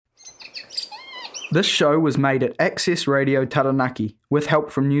This show was made at Access Radio Taranaki with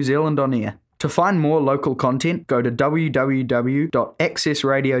help from New Zealand On Air. To find more local content, go to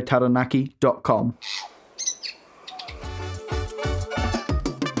www.accessradiotaranaki.com.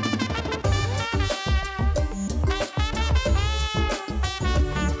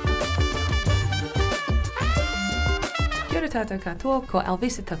 Kia ora tātou katoa, ko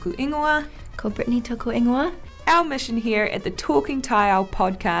Alvisa taku ingoa. Ko Brittany taku ingoa. Our mission here at the Talking Taiao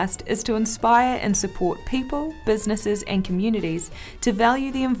podcast is to inspire and support people, businesses and communities to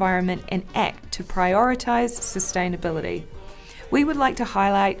value the environment and act to prioritise sustainability. We would like to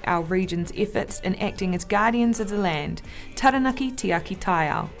highlight our region's efforts in acting as guardians of the land, Taranaki Tiaki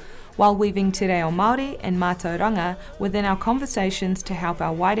Taiao, while weaving te reo Māori and mātauranga within our conversations to help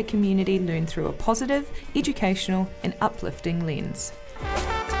our wider community learn through a positive, educational and uplifting lens.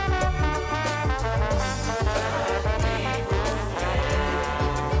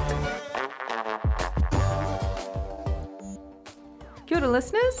 Kia ora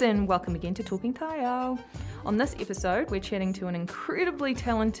listeners and welcome again to Talking Taiao. On this episode we're chatting to an incredibly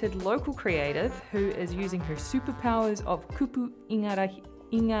talented local creative who is using her superpowers of kupu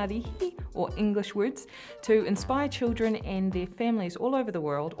ingarihi or English words to inspire children and their families all over the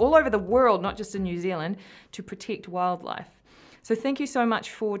world, not just in New Zealand, to protect wildlife. So thank you so much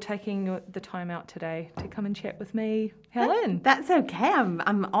for taking the time out today to come and chat with me, Helen. That's okay.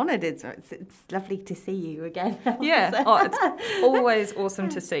 I'm honoured. It's lovely to see you again. Yeah. It's always awesome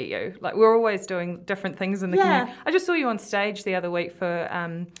to see you. Like, we're always doing different things in the community. I just saw you on stage the other week for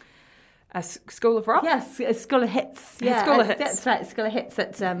a School of Rock. Yes, School of Hits. Yeah, School of Hits. That's right, School of Hits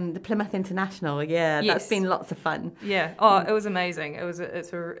at the Plymouth International. Yeah, yes. That's been lots of fun. Yeah. It was amazing. It was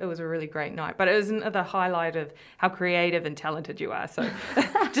a really great night. But it was the highlight of how creative and talented you are. So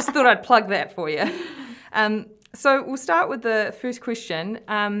just thought I'd plug that for you. So we'll start with the first question.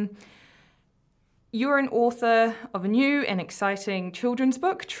 You're an author of a new and exciting children's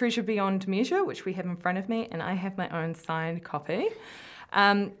book, Treasure Beyond Measure, which we have in front of me, and I have my own signed copy.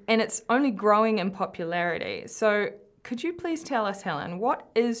 And it's only growing in popularity. So could you please tell us, Helen, what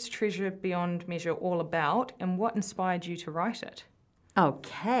is Treasure Beyond Measure all about and what inspired you to write it?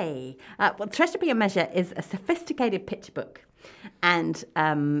 Okay. Well, Treasure Beyond Measure is a sophisticated picture book, and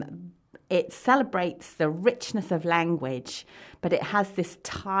it celebrates the richness of language, but it has this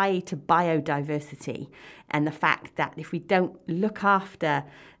tie to biodiversity and the fact that if we don't look after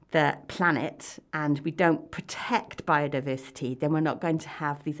the planet and we don't protect biodiversity, then we're not going to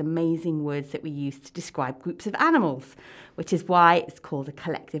have these amazing words that we use to describe groups of animals, which is why it's called a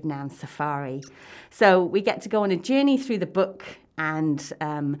collective noun safari. So we get to go on a journey through the book, and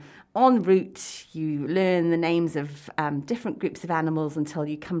en route you learn the names of different groups of animals until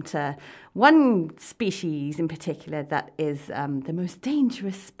you come to one species in particular that is the most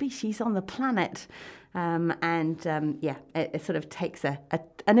dangerous species on the planet. It sort of takes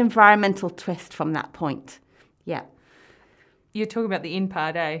an environmental twist from that point. Yeah. You're talking about the end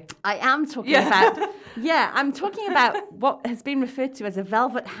part, eh? I am talking about, I'm talking about what has been referred to as a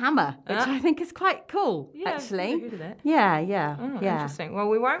velvet hammer, which I think is quite cool, actually. I've heard of that. Yeah. Interesting. Well,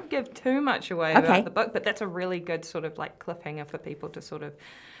 we won't give too much away about the book, but that's a really good sort of like cliffhanger for people to sort of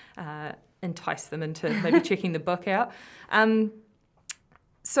entice them into maybe checking the book out.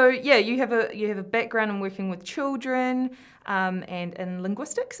 So you have a background in working with children and in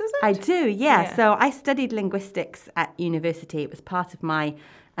linguistics, is it? I do, yeah. So I studied linguistics at university. It was part of my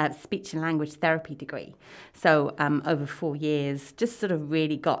speech and language therapy degree. So over 4 years, just sort of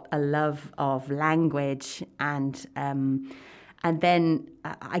really got a love of language, and then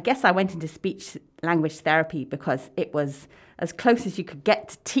I guess I went into speech language therapy because it was as close as you could get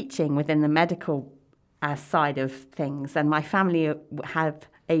to teaching within the medical side of things, and my family have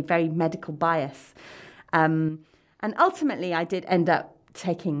a very medical bias. And ultimately, I did end up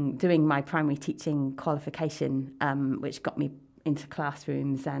doing my primary teaching qualification, which got me into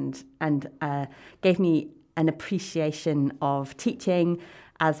classrooms and gave me an appreciation of teaching,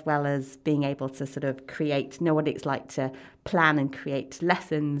 as well as being able to sort of know what it's like to plan and create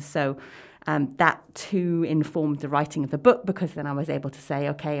lessons. So that too informed the writing of the book, because then I was able to say,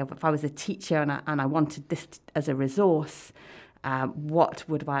 okay, if I was a teacher and I wanted this as a resource, how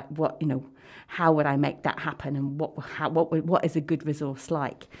would I make that happen, and what is a good resource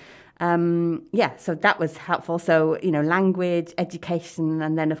like? So that was helpful. So, language, education,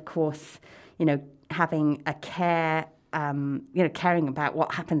 and then of course, having a care, caring about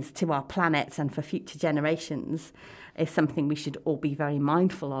what happens to our planet and for future generations is something we should all be very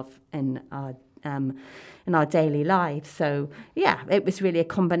mindful of in our daily lives. So, it was really a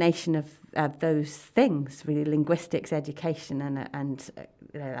combination of those things, really, linguistics, education, and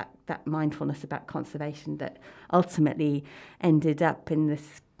that mindfulness about conservation that ultimately ended up in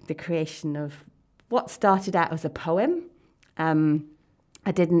the creation of what started out as a poem. I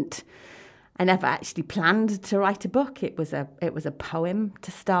never actually planned to write a book. It was a poem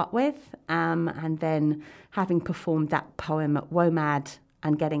to start with, and then having performed that poem at WOMAD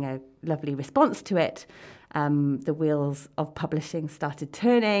and getting a lovely response to it, the wheels of publishing started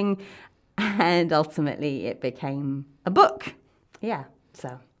turning, and ultimately it became a book. Yeah,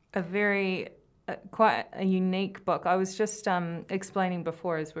 so a very quite a unique book. I was just explaining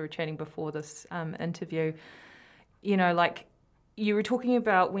before, as we were chatting before this interview, like you were talking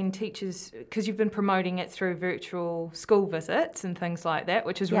about when teachers, because you've been promoting it through virtual school visits and things like that,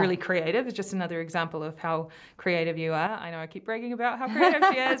 which is really creative. It's just another example of how creative you are. I know I keep bragging about how creative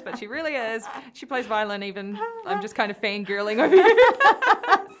she is, but she really is. She plays violin even. I'm just kind of fangirling over you.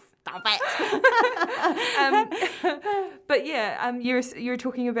 Stop it. But yeah, you're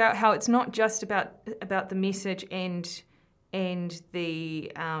talking about how it's not just about the message and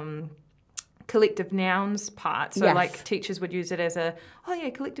the collective nouns part. So like teachers would use it as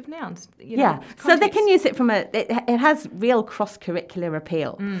collective nouns. So they can use it from it has real cross-curricular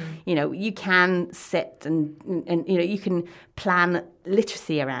appeal. You can sit and you can plan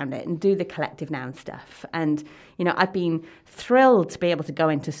literacy around it and do the collective noun stuff. And, I've been thrilled to be able to go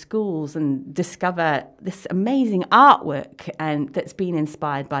into schools and discover this amazing artwork and that's been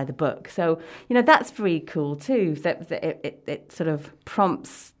inspired by the book. So, that's really cool too, that it sort of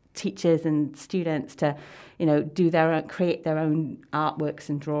prompts teachers and students to, create their own artworks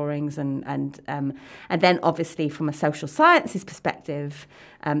and drawings, and then obviously from a social sciences perspective,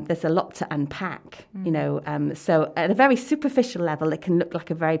 there's a lot to unpack. So at a very superficial level, it can look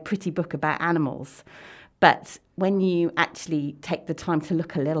like a very pretty book about animals, but when you actually take the time to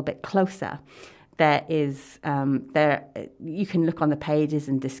look a little bit closer, you can look on the pages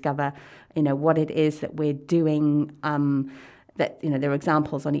and discover, what it is that we're doing. That there are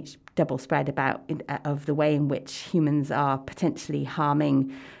examples on each double spread of the way in which humans are potentially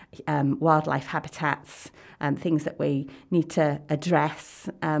harming wildlife habitats, things that we need to address.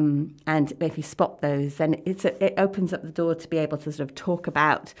 And if you spot those, then it opens up the door to be able to sort of talk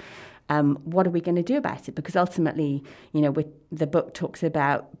about what are we going to do about it? Because ultimately, the book talks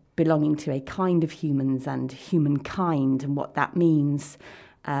about belonging to a kind of humans and humankind and what that means.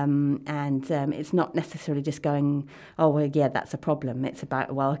 It's not necessarily just going, that's a problem. It's about,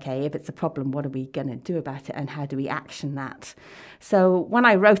 if it's a problem, what are we going to do about it and how do we action that? So when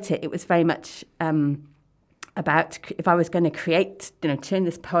I wrote it, it was very much about if I was going to create, turn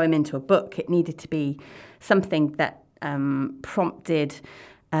this poem into a book, it needed to be something that prompted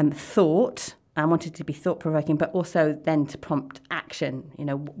thought. I wanted it to be thought-provoking, but also then to prompt action.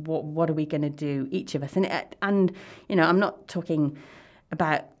 What are we going to do, each of us? And I'm not talking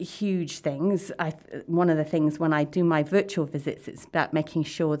about huge things. One of the things when I do my virtual visits, it's about making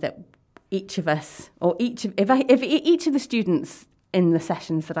sure that each of us, or if each of the students in the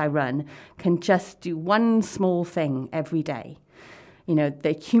sessions that I run can just do one small thing every day,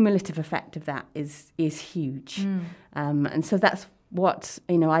 the cumulative effect of that is huge. And so that's what,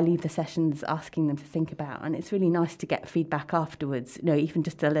 I leave the sessions asking them to think about. And it's really nice to get feedback afterwards, even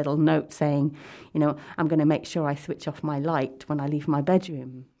just a little note saying, I'm going to make sure I switch off my light when I leave my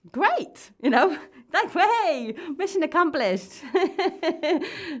bedroom. Great, like, hey, mission accomplished.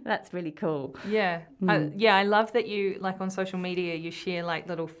 That's really cool. Yeah. I love that you, like on social media, you share like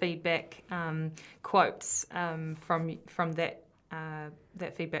little feedback quotes from that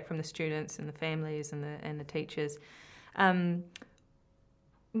feedback from the students and the families and the teachers.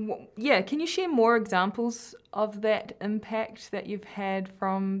 Can you share more examples of that impact that you've had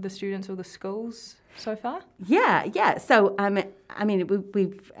from the students or the schools so far? Yeah. So,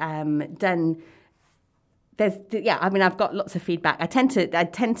 we've done. I've got lots of feedback. I tend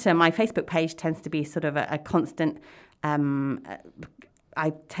to. My Facebook page tends to be sort of a constant.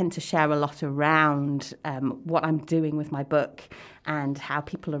 I tend to share a lot around what I'm doing with my book and how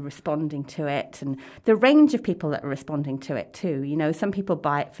people are responding to it and the range of people that are responding to it too. Some people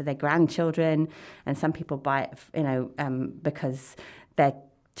buy it for their grandchildren and some people buy it, because their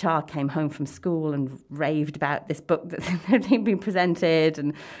child came home from school and raved about this book that had been presented.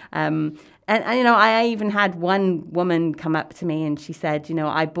 And I even had one woman come up to me and she said,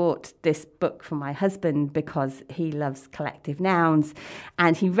 I bought this book for my husband because he loves collective nouns,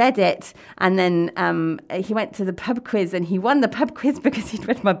 and he read it, and then he went to the pub quiz and he won the pub quiz because he'd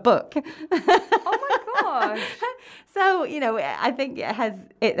read my book. Oh my gosh. So, I think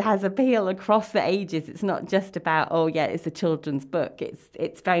it has appeal across the ages. It's not just about, it's a children's book.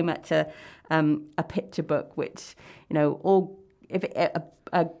 It's very much a picture book, which,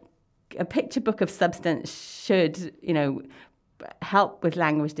 a picture book of substance should, help with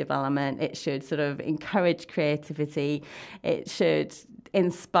language development. It should sort of encourage creativity. It should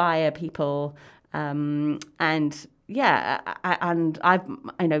inspire people. One of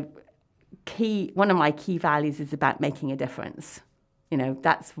my key values is about making a difference.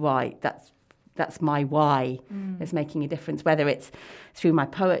 That's my why, is making a difference, whether it's through my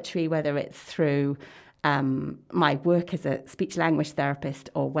poetry, whether it's through my work as a speech-language therapist,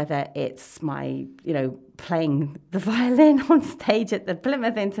 or whether it's my, playing the violin on stage at the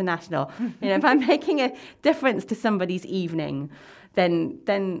Plymouth International. If I'm making a difference to somebody's evening, then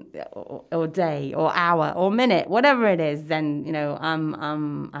or day or hour or minute, whatever it is, then,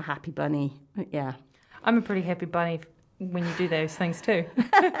 I'm a happy bunny. Yeah. I'm a pretty happy bunny when you do those things too.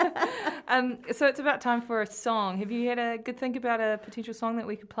 So it's about time for a song. Have you had a good think about a potential song that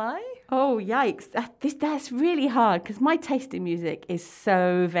we could play? Oh, yikes. That's really hard because my taste in music is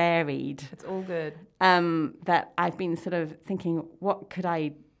so varied. It's all good. That I've been sort of thinking, what could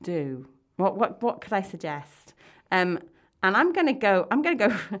I do? What could I suggest? And I'm going to go, I think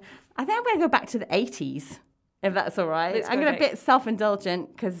I'm going to go back to the 80s, if that's all right. I'm going to be a bit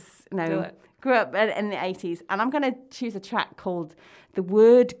self-indulgent because, grew up in the 80s, and I'm going to choose a track called The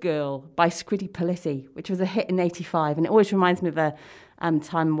Word Girl by Scritti Politti, which was a hit in 85, and it always reminds me of a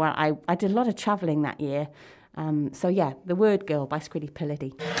time where I did a lot of travelling that year. The Word Girl by Scritti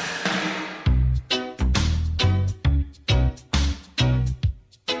Politti.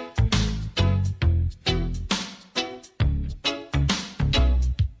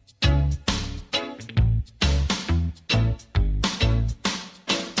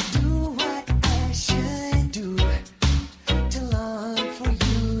 For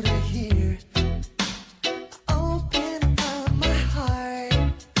you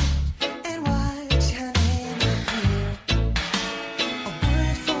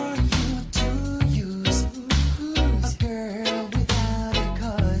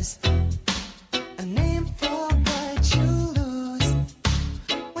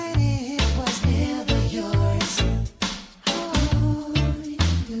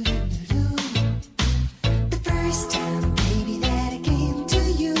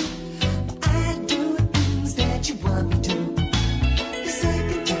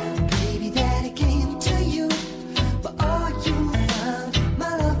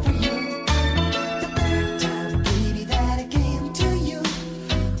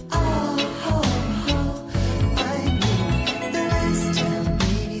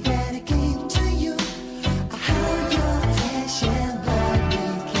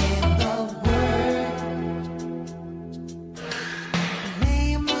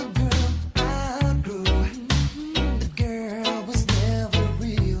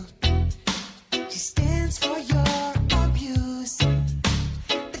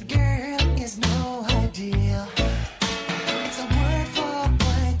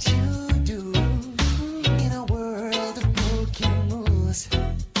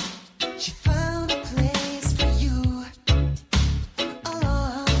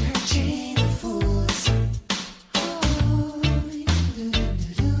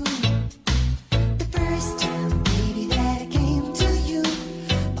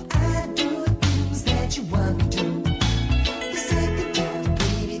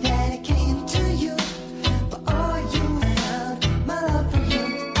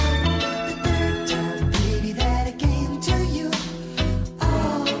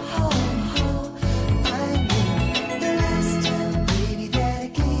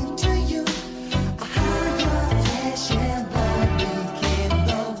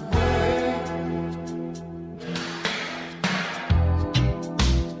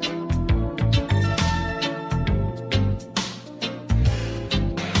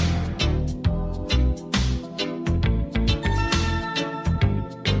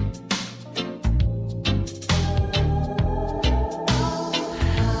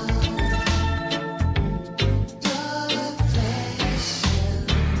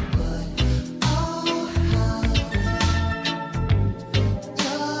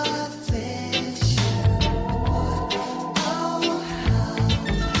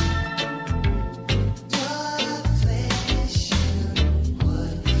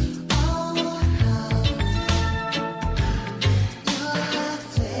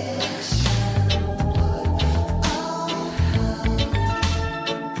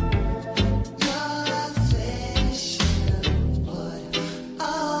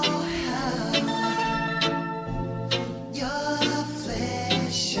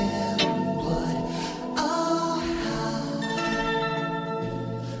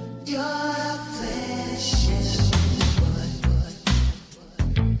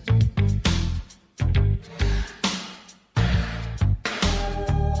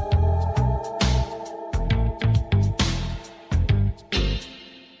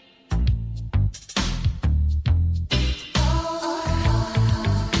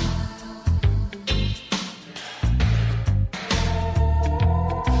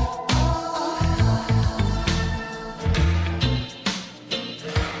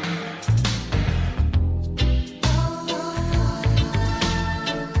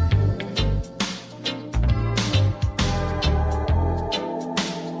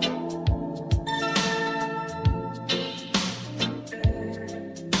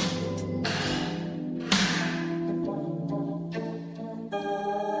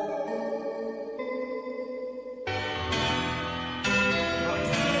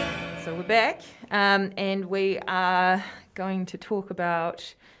back, and we are going to talk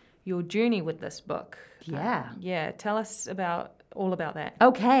about your journey with this book. Yeah. Tell us all about that.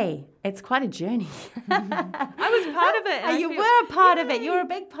 Okay, it's quite a journey. I was part of it. You were a part of it. You were a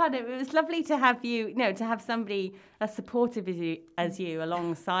big part of it. It was lovely to have you, to have somebody as supportive as you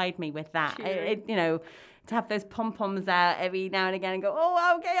alongside me with that. To have those pom-poms out every now and again and go,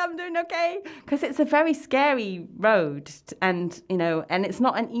 oh, okay, I'm doing okay. Because it's a very scary road, and it's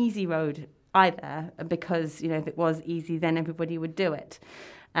not an easy road either, because, if it was easy, then everybody would do it.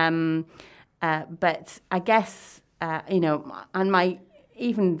 But I guess, and my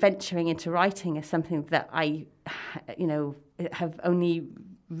even venturing into writing is something that I, have only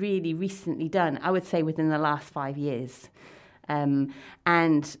really recently done, I would say within the last 5 years.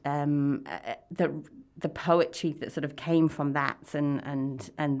 The poetry that sort of came from that, I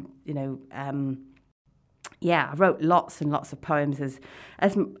wrote lots and lots of poems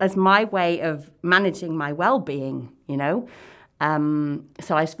as my way of managing my well-being, So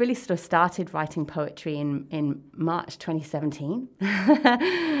I really sort of started writing poetry in March 2017.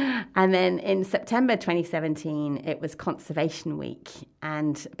 And then in September 2017, it was Conservation Week.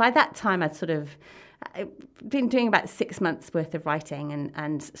 And by that time, I'd been doing about 6 months worth of writing,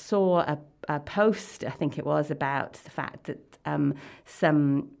 and saw a post, I think it was, about the fact that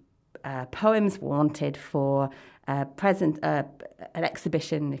some poems were wanted for an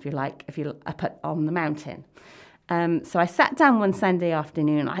exhibition, if you like, up on the mountain. So I sat down one Sunday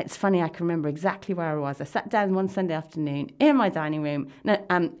afternoon. It's funny, I can remember exactly where I was. I sat down one Sunday afternoon in my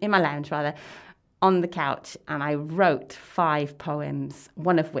in my lounge rather, on the couch, and I wrote 5 poems,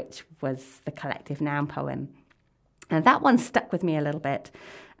 one of which was the collective noun poem. And that one stuck with me a little bit.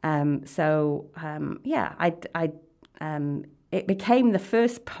 It became the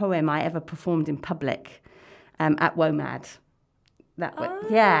first poem I ever performed in public at WOMAD.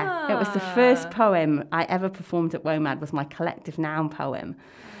 It was the first poem I ever performed at WOMAD, was my collective noun poem.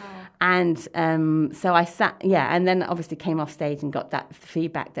 And so I sat, and then obviously came off stage and got that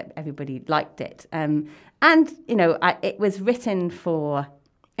feedback that everybody liked it. It was written for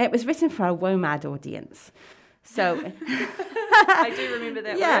a WOMAD audience. So I do remember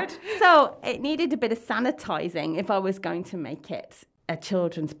that word. So it needed a bit of sanitizing if I was going to make it a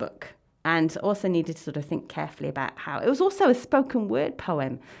children's book. And also needed to sort of think carefully about how... It was also a spoken word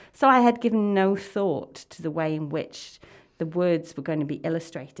poem. So I had given no thought to the way in which the words were going to be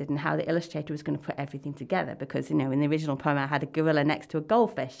illustrated and how the illustrator was going to put everything together. Because, in the original poem, I had a gorilla next to a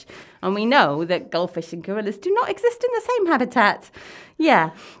goldfish. And we know that goldfish and gorillas do not exist in the same habitat.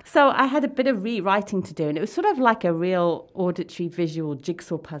 Yeah. So I had a bit of rewriting to do. And it was sort of like a real auditory visual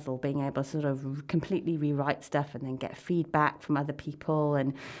jigsaw puzzle, being able to sort of completely rewrite stuff and then get feedback from other people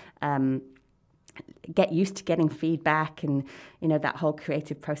and get used to getting feedback, and that whole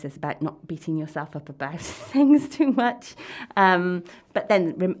creative process about not beating yourself up about things too much, but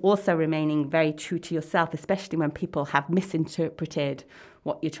then also remaining very true to yourself, especially when people have misinterpreted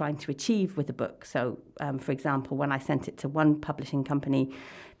what you're trying to achieve with a book. So, for example, when I sent it to one publishing company,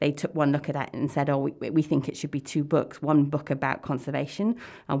 they took one look at it and said, we think it should be 2 books, one book about conservation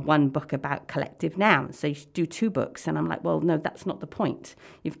and one book about collective nouns. So you should do 2 books. And I'm like, well, no, that's not the point.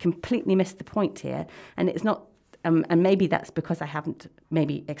 You've completely missed the point here. And it's not, and maybe that's because I haven't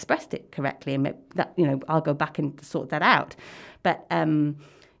maybe expressed it correctly, and that, I'll go back and sort that out. But,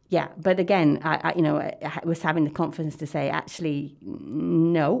 but again, I was having the confidence to say, actually,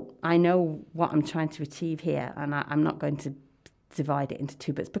 no, I know what I'm trying to achieve here, and I'm not going to divide it into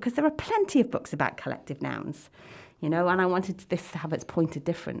 2 books, because there are plenty of books about collective nouns, and I wanted this to have its point of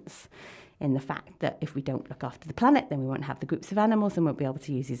difference in the fact that if we don't look after the planet, then we won't have the groups of animals and won't be able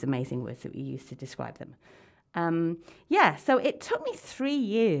to use these amazing words that we use to describe them. So it took me 3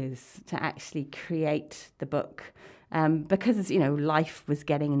 years to actually create the book. Because, life was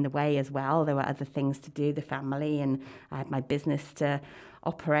getting in the way as well. There were other things to do, the family, and I had my business to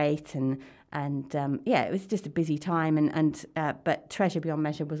operate, and it was just a busy time. But Treasure Beyond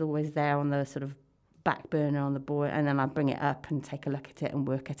Measure was always there on the sort of back burner on the board, and then I'd bring it up and take a look at it and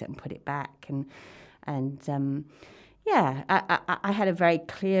work at it and put it back. I had a very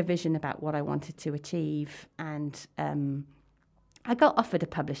clear vision about what I wanted to achieve, and I got offered a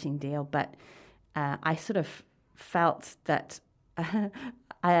publishing deal, but I sort of felt that I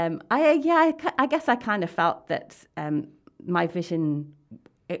guess I kind of felt that my vision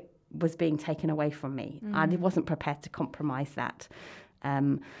was being taken away from me. I wasn't prepared to compromise that.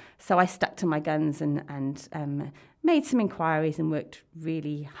 So I stuck to my guns and made some inquiries and worked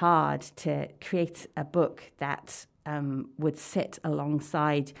really hard to create a book that would sit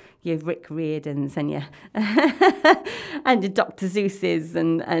alongside your Rick Riordans and your and your Dr. Seuss's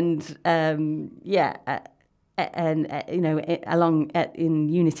along in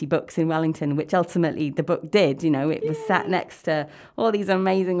Unity Books in Wellington, which ultimately the book did. It was sat next to all these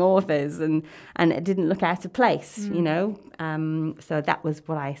amazing authors, and it didn't look out of place. So that was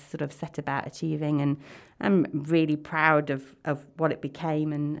what I sort of set about achieving, and I'm really proud of what it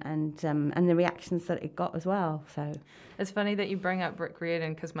became and the reactions that it got as well. So it's funny that you bring up Rick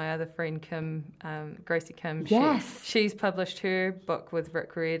Riordan, because my other friend Kim, Gracie Kim, yes, she's published her book with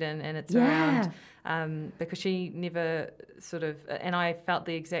Rick Riordan, and it's around because she never sort of, and I felt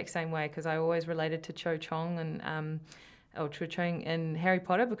the exact same way, because I always related to Cho Chang and Cho Chang in Harry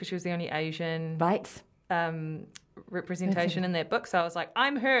Potter, because she was the only Asian representation in that book. So I was like,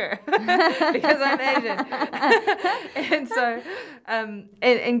 I'm her because I'm Asian. And so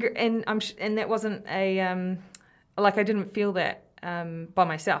and that wasn't a like, I didn't feel that by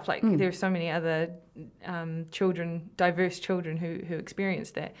myself. Like there are so many other diverse children who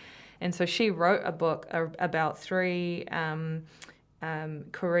experienced that. And so she wrote a book about 3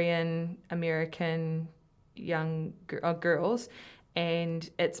 Korean American young girls, and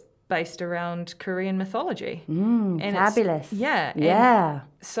it's based around Korean mythology. And fabulous. Yeah.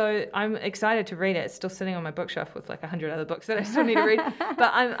 So I'm excited to read it. It's still sitting on my bookshelf with like 100 other books that I still need to read.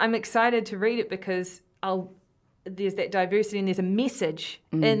 But I'm excited to read it because there's that diversity and there's a message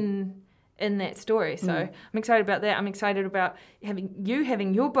in that story. So I'm excited about that. I'm excited about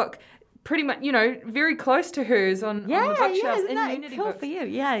having your book pretty much, very close to hers on the bookshelves in Unity cool Books. for you?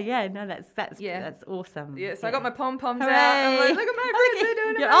 Yeah. No, that's awesome. Yeah, so I got my pom-poms Hooray. out. I'm like, look at my friends, they're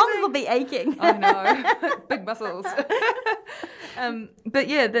doing Your amazing. arms will be aching. I know, big muscles. But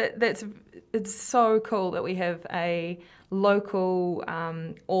yeah, it's so cool that we have a local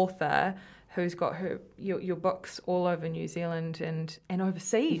author who's got your books all over New Zealand and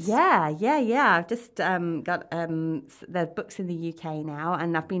overseas. Yeah. I've just got the books in the UK now,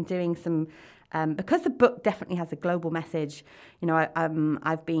 and I've been doing some because the book definitely has a global message.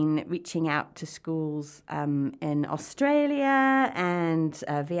 I've been reaching out to schools in Australia and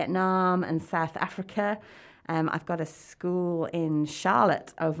Vietnam and South Africa. I've got a school in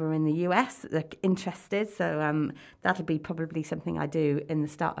Charlotte over in the US that are interested, so that'll be probably something I do in the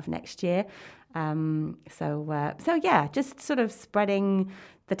start of next year. So yeah, just sort of spreading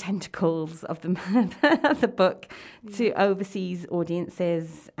the tentacles of the book to overseas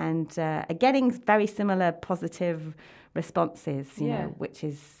audiences, and getting very similar positive responses, which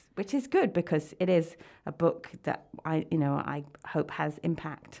is good, because it is a book that I hope has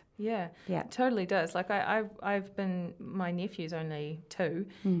impact. Yeah, it totally does. Like I've been, my nephew's only 2,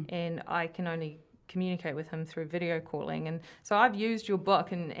 and I can only communicate with him through video calling, and so I've used your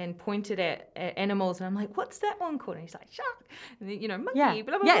book and pointed at animals, and I'm like, what's that one called? And he's like, shark, monkey,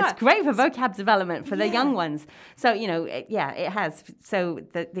 blah, blah, blah. Yeah, it's great for vocab development for the young ones. So, it has. So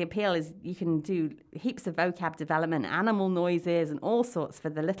the appeal is you can do heaps of vocab development, animal noises and all sorts for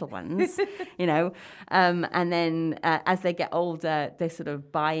the little ones, and then as they get older, they sort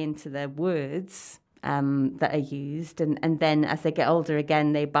of buy into the words that are used, and then as they get older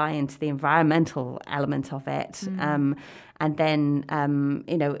again, they buy into the environmental element of it, and then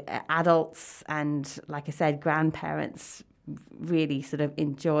adults and, like I said, grandparents really sort of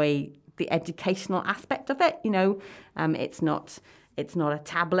enjoy the educational aspect of it. It's not a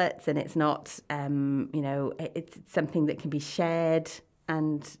tablet, and it's not it's something that can be shared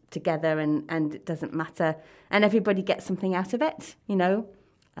and together, and it doesn't matter, and everybody gets something out of it.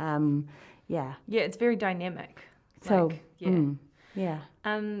 Yeah, it's very dynamic. So,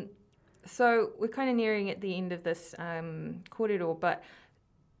 so we're kind of nearing at the end of this corridor, but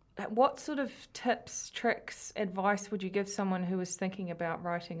what sort of tips, tricks, advice would you give someone who is thinking about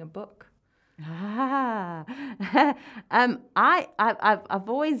writing a book? I've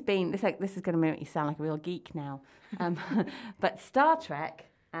always been, this is going to make me sound like a real geek now, but Star Trek.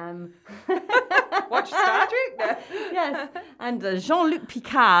 Watch Star Trek? No. Yes, and Jean-Luc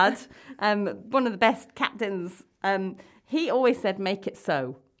Picard, one of the best captains, he always said, "Make it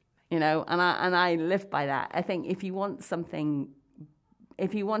so," and I live by that. I think if you want to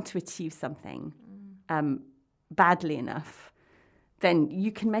achieve something badly enough, then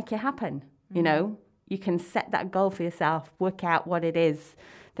you can make it happen. You can set that goal for yourself, work out what it is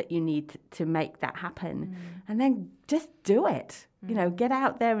that you need to make that happen, and then just do it. Get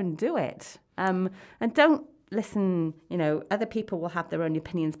out there and do it. And don't listen, other people will have their own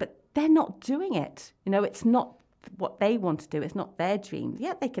opinions, but they're not doing it. It's not what they want to do. It's not their dream.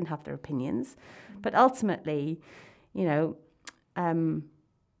 Yeah, they can have their opinions, but ultimately,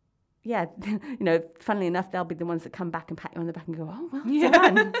 yeah, funnily enough, they'll be the ones that come back and pat you on the back and go, oh, well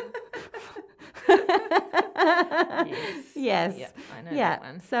done. Yes. Yep, I know yeah. that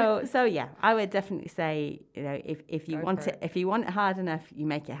one. So yeah, I would definitely say, if you want it, if you want it hard enough, you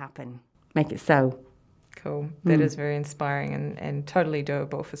make it happen. Make it so. Cool. That is very inspiring and totally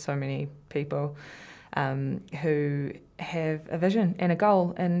doable for so many people who have a vision and a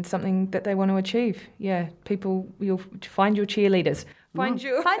goal and something that they want to achieve. Yeah, people, you'll find your cheerleaders. Find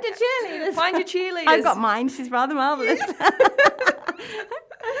your cheerleaders. Find your cheerleaders. I've got mine. She's rather marvellous.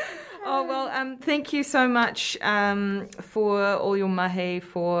 Oh, well, thank you so much for all your mahi,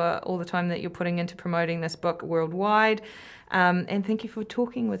 for all the time that you're putting into promoting this book worldwide. And thank you for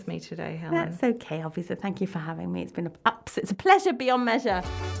talking with me today, Helen. That's okay, obviously. Thank you for having me. It's a pleasure beyond measure.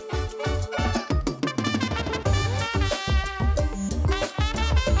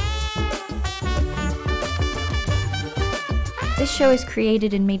 This show is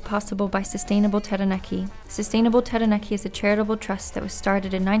created and made possible by Sustainable Taranaki. Sustainable Taranaki is a charitable trust that was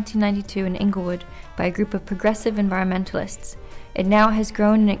started in 1992 in Inglewood by a group of progressive environmentalists. It now has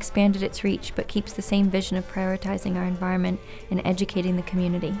grown and expanded its reach, but keeps the same vision of prioritizing our environment and educating the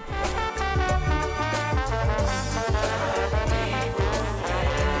community.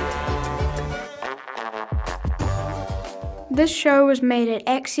 This show was made at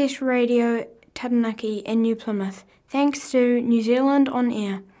Access Radio Taranaki in New Plymouth, thanks to New Zealand On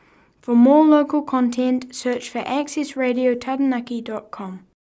Air. For more local content, search for accessradiotaranaki.com.